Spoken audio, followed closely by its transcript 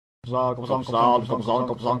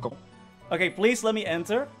Okay, please let me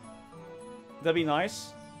enter. That'd be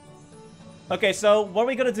nice. Okay, so what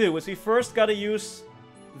we gotta do is we first gotta use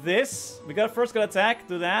this. We first gotta attack,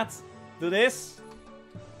 do that, do this.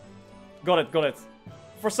 Got it, got it.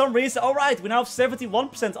 For some reason, alright, we now have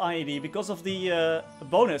 71% IED because of the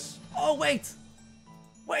bonus. Oh, wait!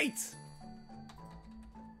 Wait!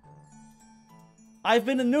 I've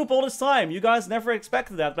been a noob all this time. You guys never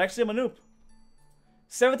expected that, but actually I'm a noob.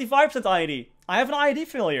 75% IED. I have an IED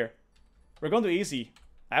failure. We're going to easy.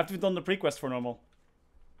 I have to have done the pre-quest for normal.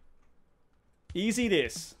 Easy it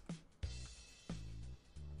is.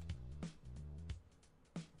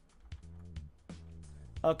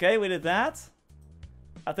 Okay, we did that.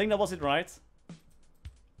 I think that was it, right?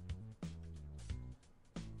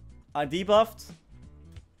 I debuffed.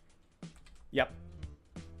 Yep.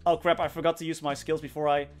 Oh crap, I forgot to use my skills before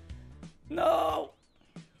I... No!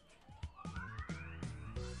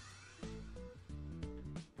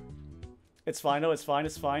 It's fine, no, it's fine,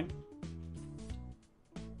 it's fine.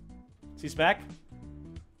 He's back.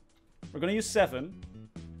 We're gonna use 7.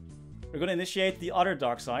 We're gonna initiate the other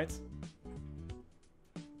dark side.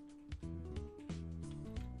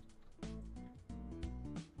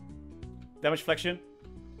 Damage flexion.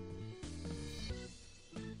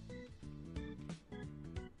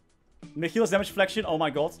 Michiel is damage flexion. Oh my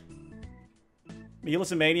god. Michiel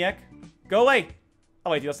is a maniac. Go away!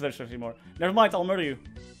 Oh wait, he doesn't damage flexion anymore. Never mind, I'll murder you.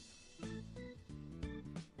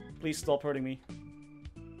 Please stop hurting me.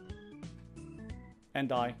 And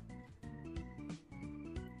die.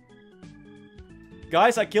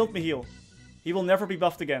 Guys, I killed Michiel. He will never be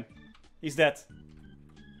buffed again. He's dead.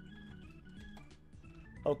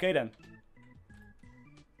 Okay then.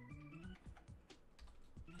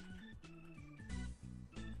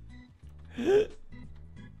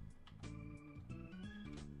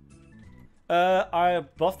 Our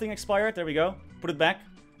buff thing expired. There we go. Put it back.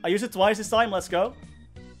 I used it twice this time. Let's go.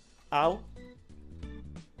 Ow.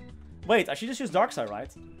 Wait, I should just use Darkside, right?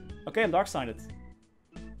 Okay, I'm Darksided.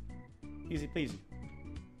 Easy peasy.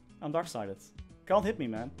 I'm Darksided. Can't hit me,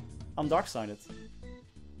 man. I'm Darksided.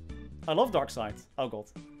 I love Darkside. Oh god.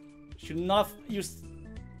 Should not have used...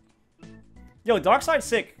 Yo, Darkside's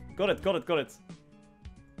sick. Got it, got it, got it.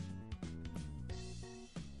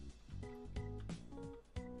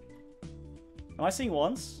 Am I seeing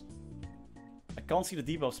ones? I can't see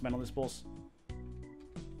the debuffs, man, on this boss.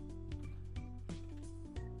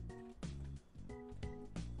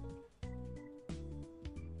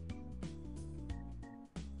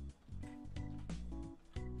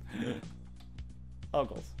 Oh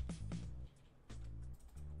god.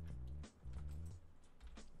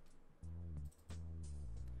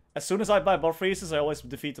 As soon as I buy buff freezes, I always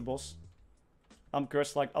defeat the boss. I'm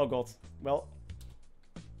cursed like, oh god. Well.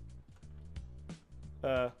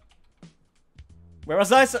 Where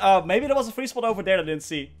was I? Maybe there was a free spot over there that I didn't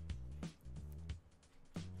see.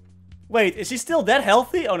 Wait, is he still that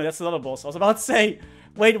healthy? Oh no, that's another boss. I was about to say,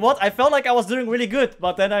 wait, what? I felt like I was doing really good,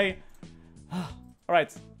 but then I...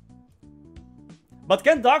 Alright. But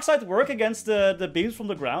can Darkseid work against the beams from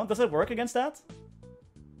the ground? Does it work against that?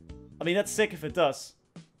 I mean, that's sick if it does.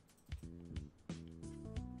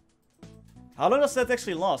 How long does that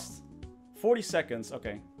actually last? 40 seconds,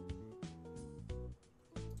 okay.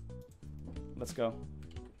 Let's go.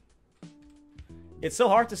 It's so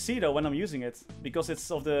hard to see though when I'm using it, because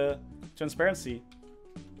it's of the transparency.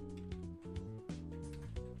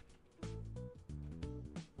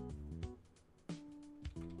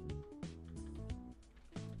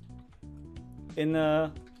 In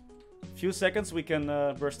a few seconds we can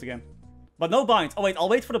burst again. But no bind. Oh wait, I'll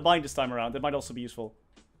wait for the bind this time around. That might also be useful.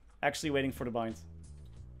 Actually waiting for the bind.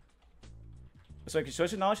 So I can show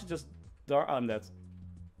you now, I should just... Oh, I'm dead.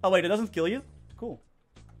 Oh wait, it doesn't kill you? Cool.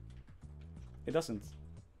 It doesn't.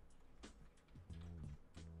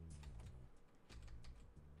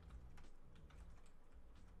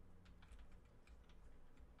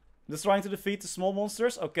 Just trying to defeat the small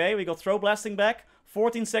monsters. Okay, we got throw blasting back.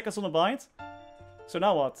 14 seconds on the bind. So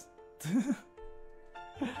now what?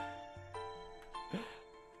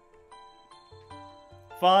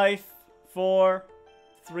 5, 4,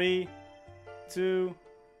 3, 2,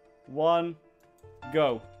 1,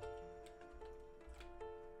 go.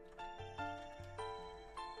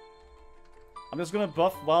 I'm just gonna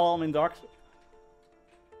buff while I'm in dark.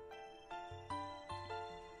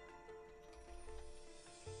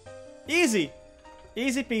 Easy!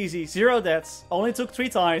 Easy peasy, 0 deaths. Only took 3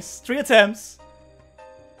 times, 3 attempts.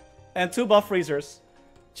 And 2 buff freezers.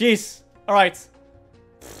 Jeez. Alright.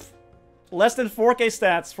 Less than 4k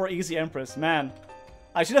stats for easy Empress. Man.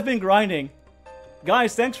 I should have been grinding.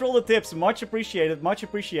 Guys, thanks for all the tips. Much appreciated. Much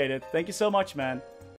appreciated. Thank you so much, man.